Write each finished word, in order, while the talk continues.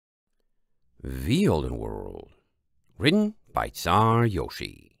The Olden World, written by Czar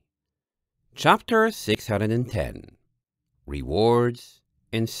Yoshi. Chapter 610, Rewards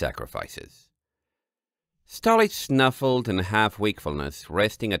and Sacrifices. Starlight snuffled in half-wakefulness,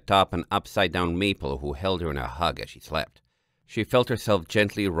 resting atop an upside-down maple who held her in a hug as she slept. She felt herself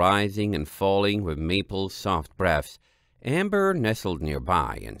gently rising and falling with Maple's soft breaths. Amber nestled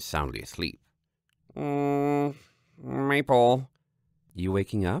nearby and soundly asleep. Maple. You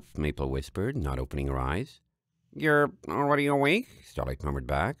waking up? Maple whispered, not opening her eyes. You're already awake? Starlight murmured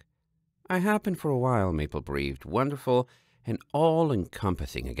back. I have been for a while, Maple breathed, wonderful and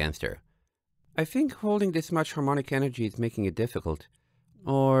all-encompassing against her. I think holding this much harmonic energy is making it difficult.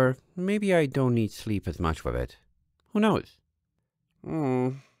 Or maybe I don't need sleep as much with it. Who knows?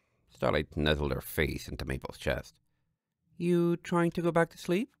 Starlight nuzzled her face into Maple's chest. You trying to go back to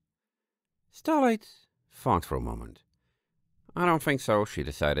sleep? Starlight thought for a moment. I don't think so, she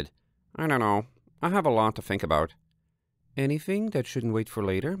decided. I don't know. I have a lot to think about. Anything that shouldn't wait for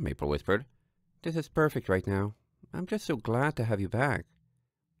later? Maple whispered. This is perfect right now. I'm just so glad to have you back.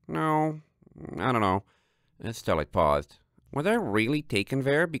 No, I don't know. Starlight paused. Was I really taken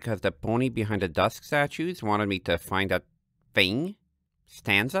there because the pony behind the dusk statues wanted me to find that thing?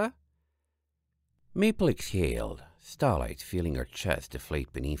 Stanza? Maple exhaled, Starlight feeling her chest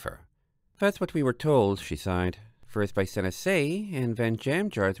deflate beneath her. That's what we were told, she sighed. First by Sensei, and then Jam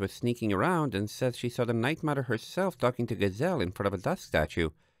Jars was sneaking around and said she saw the Night Mother herself talking to Gazelle in front of a dusk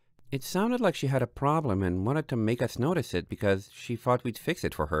statue. It sounded like she had a problem and wanted to make us notice it because she thought we'd fix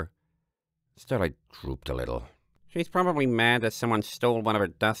it for her. Starlight drooped a little. She's probably mad that someone stole one of her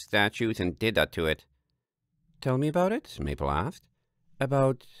dusk statues and did that to it. Tell me about it, Maple asked.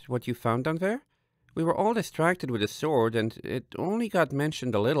 About what you found down there? We were all distracted with the sword, and it only got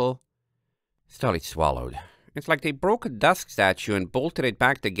mentioned a little. Starlight swallowed. It's like they broke a dusk statue and bolted it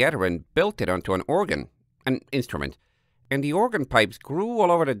back together and built it onto an instrument. And the organ pipes grew all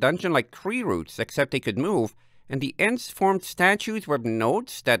over the dungeon like tree roots, except they could move, and the ends formed statues with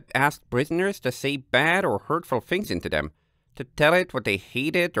notes that asked prisoners to say bad or hurtful things into them, to tell it what they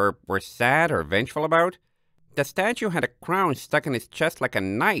hated or were sad or vengeful about. The statue had a crown stuck in its chest like a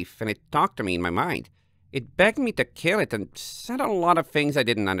knife, and it talked to me in my mind. It begged me to kill it and said a lot of things I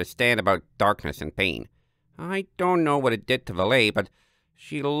didn't understand about darkness and pain. I don't know what it did to Valet, but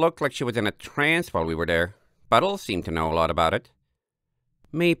she looked like she was in a trance while we were there. Buttles seemed to know a lot about it.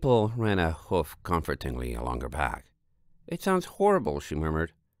 Maple ran a hoof comfortingly along her back. It sounds horrible, she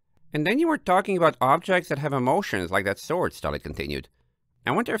murmured. And then you were talking about objects that have emotions like that sword, Starlight continued.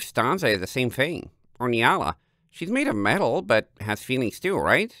 I wonder if Stanza is the same thing. Or Nyala. She's made of metal, but has feelings too,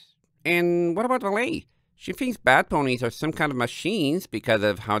 right? And what about Valet? She thinks bat ponies are some kind of machines because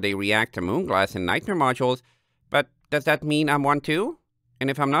of how they react to moonglass and nightmare modules, but does that mean I'm one too? And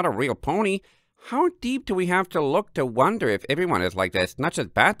if I'm not a real pony, how deep do we have to look to wonder if everyone is like this, not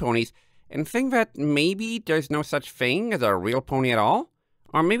just bat ponies, and think that maybe there's no such thing as a real pony at all?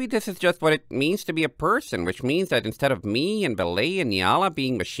 Or maybe this is just what it means to be a person, which means that instead of me and Valet and Nyala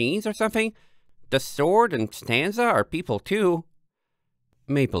being machines or something, the sword and Stanza are people too.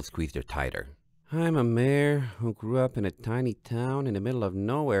 Maple squeezed her tighter. I'm a mare who grew up in a tiny town in the middle of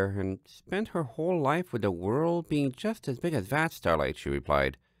nowhere and spent her whole life with the world being just as big as that, Starlight, she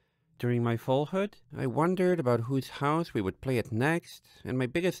replied. During my foalhood, I wondered about whose house we would play at next, and my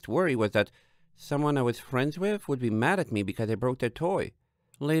biggest worry was that someone I was friends with would be mad at me because I broke their toy.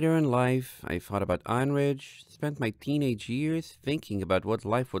 Later in life, I thought about Einridge, spent my teenage years thinking about what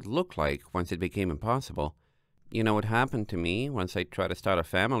life would look like once it became impossible. You know what happened to me once I tried to start a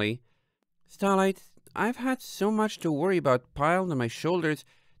family? Starlight, I've had so much to worry about piled on my shoulders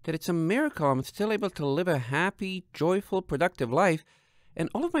that it's a miracle I'm still able to live a happy, joyful, productive life, and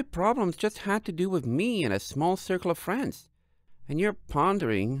all of my problems just had to do with me and a small circle of friends. And you're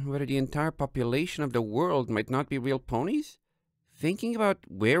pondering whether the entire population of the world might not be real ponies? Thinking about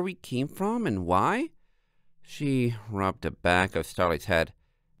where we came from and why? She rubbed the back of Starlight's head.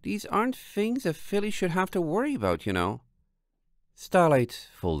 These aren't things a filly should have to worry about, you know. Starlight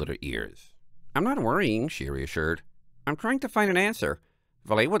folded her ears. I'm not worrying, she reassured. I'm trying to find an answer.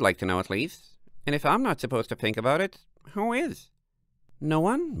 Valet would like to know at least. And if I'm not supposed to think about it, who is? No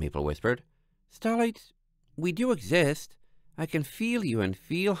one, Maple whispered. Starlight, we do exist. I can feel you and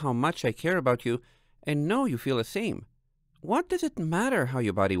feel how much I care about you, and know you feel the same. What does it matter how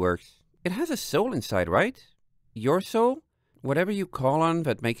your body works? It has a soul inside, right? Your soul? Whatever you call on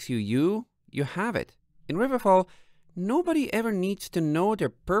that makes you you, you have it. In Riverfall, nobody ever needs to know their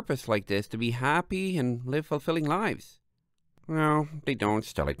purpose like this to be happy and live fulfilling lives. No, they don't,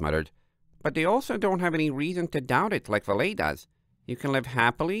 Starlight muttered. But they also don't have any reason to doubt it like Valet does. You can live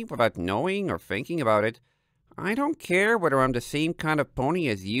happily without knowing or thinking about it. I don't care whether I'm the same kind of pony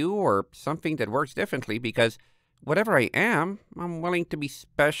as you or something that works differently, because whatever I am, I'm willing to be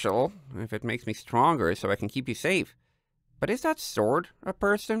special if it makes me stronger so I can keep you safe. But is that sword a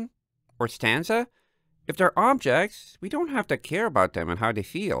person? Or stanza? If they're objects, we don't have to care about them and how they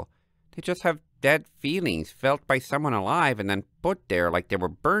feel. They just have dead feelings felt by someone alive and then put there like they were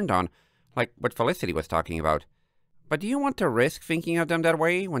burned on, like what Felicity was talking about. But do you want to risk thinking of them that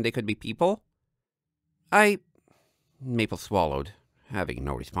way when they could be people? Maple swallowed, having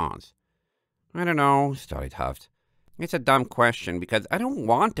no response. I don't know, Starlight huffed. It's a dumb question because I don't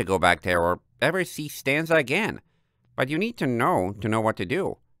want to go back there or ever see Stanza again. But you need to know what to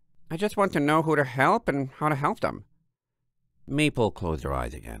do. I just want to know who to help and how to help them. Maple closed her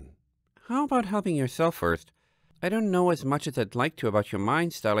eyes again. How about helping yourself first? I don't know as much as I'd like to about your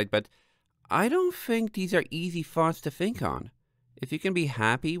mind, Starlight, but I don't think these are easy thoughts to think on. If you can be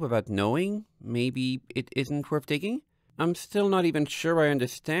happy without knowing, maybe it isn't worth digging? I'm still not even sure I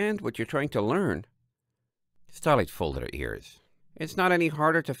understand what you're trying to learn. Starlight folded her ears. It's not any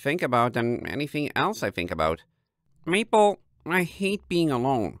harder to think about than anything else I think about. Maple, I hate being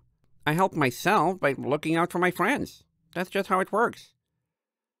alone. I help myself by looking out for my friends. That's just how it works.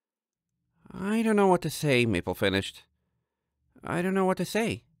 I don't know what to say, Maple finished. I don't know what to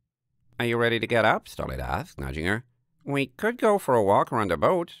say. Are you ready to get up? Starlight asked, nudging her. We could go for a walk around the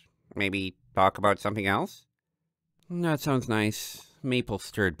boat. Maybe talk about something else? That sounds nice. Maple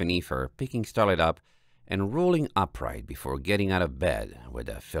stirred beneath her, picking Starlight up and rolling upright before getting out of bed with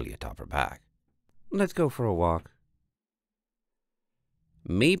Ophelia atop her back. Let's go for a walk.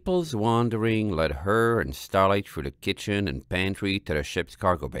 Maple's wandering led her and Starlight through the kitchen and pantry to the ship's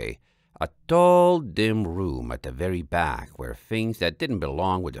cargo bay, a tall, dim room at the very back where things that didn't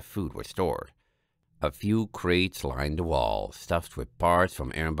belong with the food were stored. A few crates lined the wall, stuffed with parts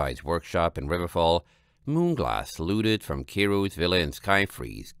from Ehrenbei's workshop in Riverfall, moonglass looted from Kiro's villa in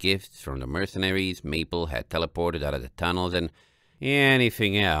Skyfreeze, gifts from the mercenaries Maple had teleported out of the tunnels, and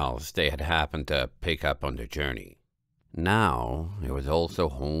anything else they had happened to pick up on their journey. Now it was also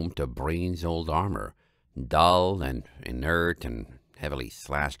home to Brain's old armor, dull and inert and heavily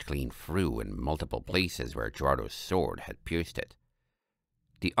slashed clean through in multiple places where Gerardo's sword had pierced it.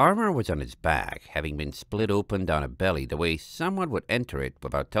 The armor was on its back, having been split open down a belly the way someone would enter it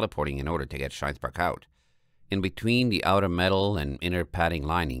without teleporting in order to get Shinespark out. In between the outer metal and inner padding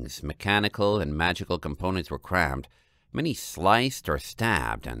linings, mechanical and magical components were crammed, many sliced or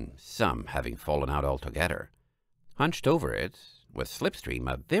stabbed, and some having fallen out altogether. Hunched over it was Slipstream,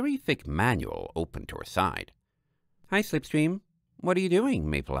 a very thick manual open to her side. Hi, Slipstream. What are you doing?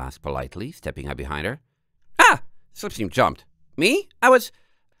 Maple asked politely, stepping up behind her. Ah! Slipstream jumped. Me?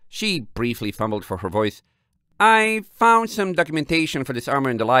 She briefly fumbled for her voice. I found some documentation for this armor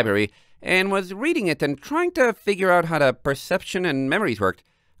in the library and was reading it and trying to figure out how the perception and memories worked.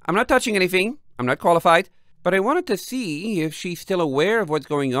 I'm not touching anything. I'm not qualified. But I wanted to see if she's still aware of what's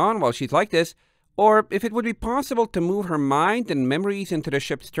going on while she's like this, or if it would be possible to move her mind and memories into the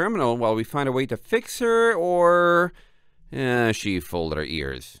ship's terminal while we find a way to fix her, or... She folded her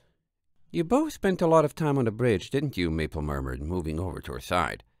ears. You both spent a lot of time on the bridge, didn't you? Maple murmured, moving over to her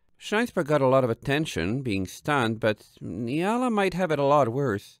side. Shinespark got a lot of attention, being stunned, but Nyala might have it a lot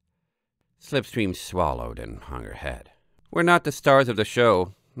worse. Slipstream swallowed and hung her head. We're not the stars of the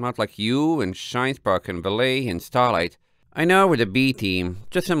show. Not like you and Shinespark and Valet and Starlight. I know we're the B team,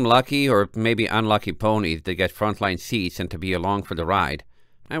 just some lucky or maybe unlucky ponies that get frontline seats and to be along for the ride.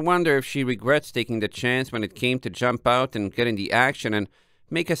 I wonder if she regrets taking the chance when it came to jump out and get in the action and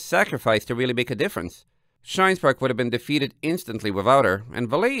make a sacrifice to really make a difference. Shinespark would have been defeated instantly without her, and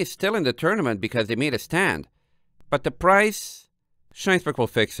Valet is still in the tournament because they made a stand. But the price... Shinespark will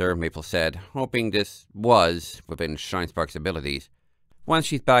fix her, Maple said, hoping this was within Shinespark's abilities. Once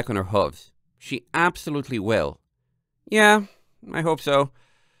she's back on her hooves. She absolutely will. Yeah, I hope so.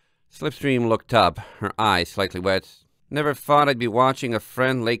 Slipstream looked up, her eyes slightly wet. Never thought I'd be watching a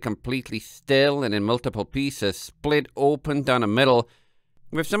friend lay completely still and in multiple pieces, split open down the middle,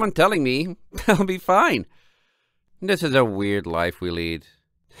 with someone telling me I'll be fine. This is a weird life we lead.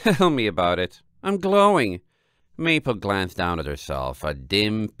 Tell me about it. I'm glowing. Maple glanced down at herself, a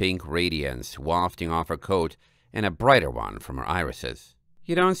dim pink radiance wafting off her coat and a brighter one from her irises.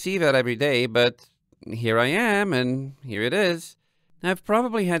 You don't see that every day, but here I am, and here it is. I've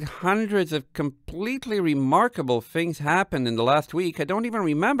probably had hundreds of completely remarkable things happen in the last week I don't even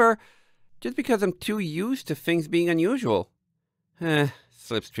remember, just because I'm too used to things being unusual.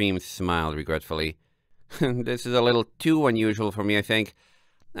 Slipstream smiled regretfully. This is a little too unusual for me, I think.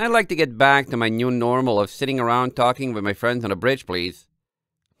 I'd like to get back to my new normal of sitting around talking with my friends on a bridge, please.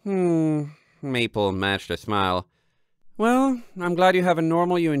 Maple matched a smile. Well, I'm glad you have a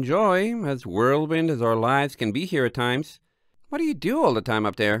normal you enjoy, as whirlwind as our lives can be here at times. What do you do all the time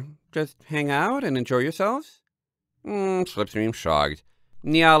up there? Just hang out and enjoy yourselves? Slipstream shrugged.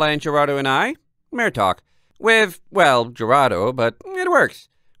 Nyala and Gerardo and I? Mere talk. With, well, Gerardo, but it works.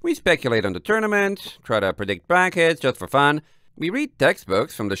 We speculate on the tournament, try to predict brackets just for fun. We read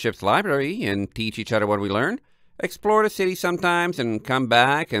textbooks from the ship's library and teach each other what we learn. Explore the city sometimes and come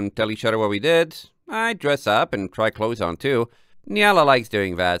back and tell each other what we did. I dress up and try clothes on too. Nyala likes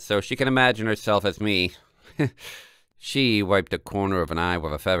doing that, so she can imagine herself as me. She wiped the corner of an eye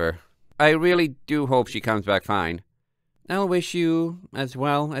with a feather. I really do hope she comes back fine. I'll wish you as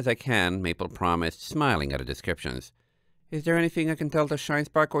well as I can, Maple promised, smiling at the descriptions. Is there anything I can tell to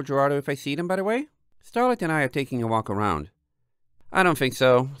Shinespark or Gerardo if I see them, by the way? Starlight and I are taking a walk around. I don't think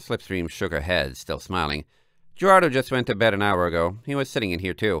so. Slipstream shook her head, still smiling. Gerardo just went to bed an hour ago. He was sitting in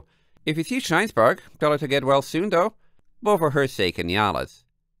here too. If you see Shinespark, tell her to get well soon, though. Both for her sake and Nyala's.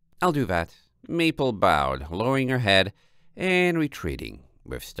 I'll do that. Maple bowed, lowering her head and retreating,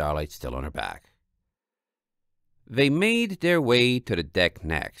 with Starlight still on her back. They made their way to the deck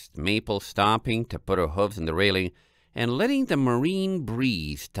next, Maple stopping to put her hooves in the railing and letting the marine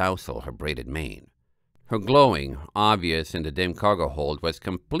breeze tousle her braided mane. Her glowing, obvious in the dim cargo hold, was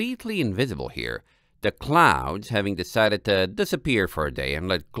completely invisible here, the clouds having decided to disappear for a day and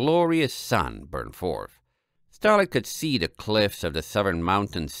let glorious sun burn forth. Starlight could see the cliffs of the southern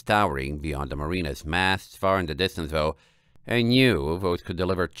mountains towering beyond the marina's masts far in the distance, though, and knew those could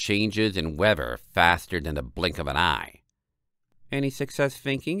deliver changes in weather faster than the blink of an eye. Any success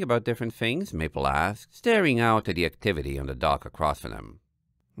thinking about different things? Maple asked, staring out at the activity on the dock across from them.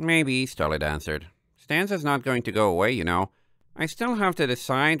 Maybe, Starlight answered. Stanza's not going to go away, you know. I still have to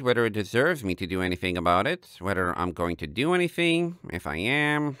decide whether it deserves me to do anything about it, whether I'm going to do anything, if I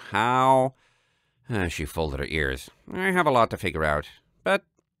am, how. She folded her ears. I have a lot to figure out, but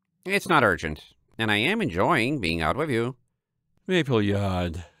it's not urgent, and I am enjoying being out with you. Maple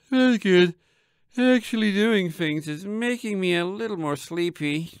yawned. That's good. Actually doing things is making me a little more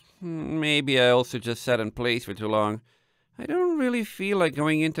sleepy. Maybe I also just sat in place for too long. I don't really feel like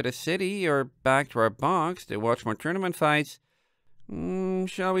going into the city or back to our box to watch more tournament fights.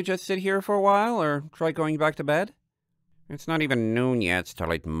 Shall we just sit here for a while, or try going back to bed? It's not even noon yet,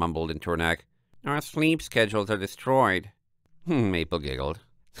 Starlight mumbled into her neck. Our sleep schedules are destroyed. Maple giggled.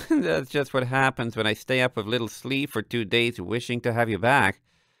 That's just what happens when I stay up with little sleep for 2 days wishing to have you back.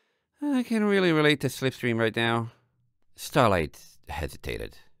 I can really relate to Slipstream right now. Starlight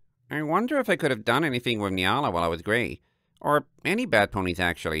hesitated. I wonder if I could have done anything with Nyala while I was gray. Or any bad ponies,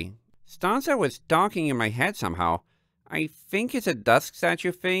 actually. Stanza was talking in my head somehow. I think it's a dusk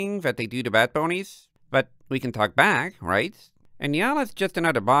statue thing that they do to bad ponies. But we can talk back, right? And Nyala's just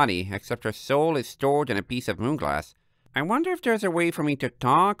another body, except her soul is stored in a piece of moonglass. I wonder if there's a way for me to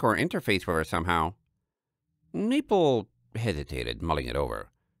talk or interface with her somehow. Maple hesitated, mulling it over.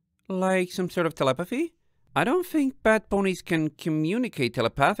 Like some sort of telepathy? I don't think bad ponies can communicate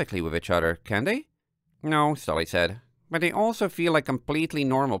telepathically with each other, can they? No, Sully said. But they also feel like completely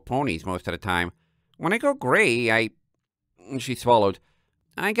normal ponies most of the time. When I go gray, She swallowed.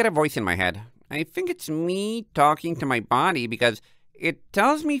 I get a voice in my head. I think it's me talking to my body because it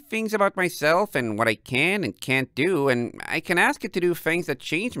tells me things about myself and what I can and can't do, and I can ask it to do things that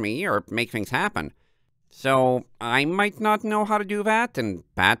change me or make things happen. So I might not know how to do that, and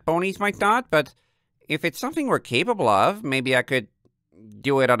bad ponies might not, but if it's something we're capable of, maybe I could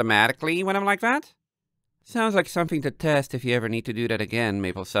do it automatically when I'm like that? Sounds like something to test if you ever need to do that again,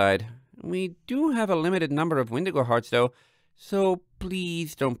 Maple sighed. We do have a limited number of Wendigo hearts, though, so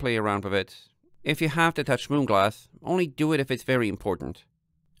please don't play around with it. If you have to touch Moonglass, only do it if it's very important.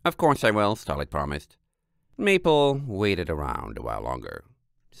 Of course I will, Starlight promised. Maple waited around a while longer.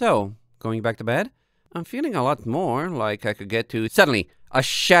 So, going back to bed? I'm feeling a lot more like I could get to... Suddenly, a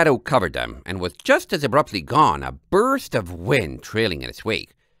shadow covered them, and was just as abruptly gone, a burst of wind trailing in its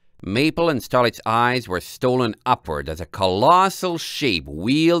wake. Maple and Starlight's eyes were stolen upward as a colossal shape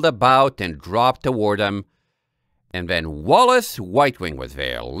wheeled about and dropped toward them. And then Wallace Whitewing was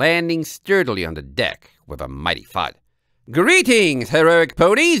there, landing sturdily on the deck with a mighty thud. Greetings, heroic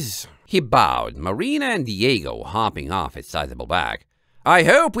ponies! He bowed, Marina and Diego hopping off his sizable back. I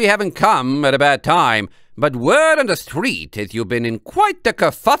hope we haven't come at a bad time, but word on the street is you've been in quite the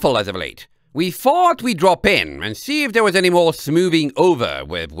kerfuffle as of late. We thought we'd drop in and see if there was any more smoothing over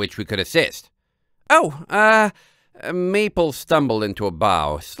with which we could assist. Maple stumbled into a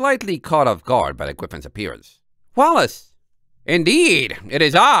bow, slightly caught off guard by the Griffin's appearance. Wallace! Indeed, it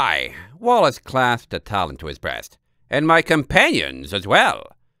is I. Wallace clasped the talent to his breast. And my companions as well.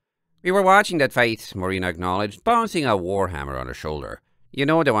 We were watching that fight, Marina acknowledged, bouncing a warhammer on her shoulder. You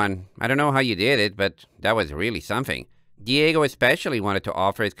know the one. I don't know how you did it, but that was really something. Diego especially wanted to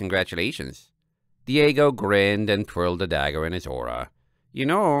offer his congratulations. Diego grinned and twirled the dagger in his aura. You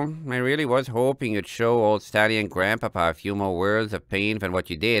know, I really was hoping you'd show old Stallion Grandpapa a few more worlds of pain than what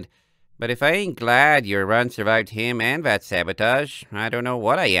you did. But if I ain't glad your run survived him and that sabotage, I don't know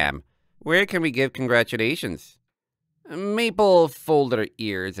what I am. Where can we give congratulations? Maple folded her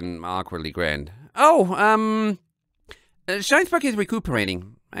ears and awkwardly grinned. Oh, Shinespark is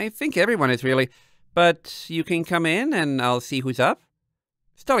recuperating. I think everyone is really. But you can come in and I'll see who's up.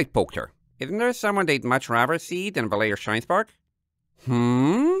 Starlight poked her. Isn't there someone they'd much rather see than Valet or Shinespark?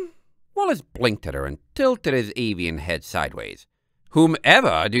 Wallace blinked at her and tilted his avian head sideways.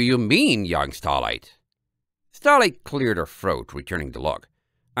 Whomever do you mean, young Starlight? Starlight cleared her throat, returning the look.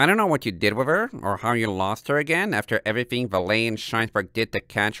 I don't know what you did with her, or how you lost her again after everything Valet and Shinespark did to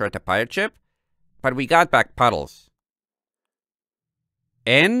catch her at the pirate ship, but we got back Puddles.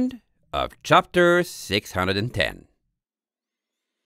 End of chapter 610.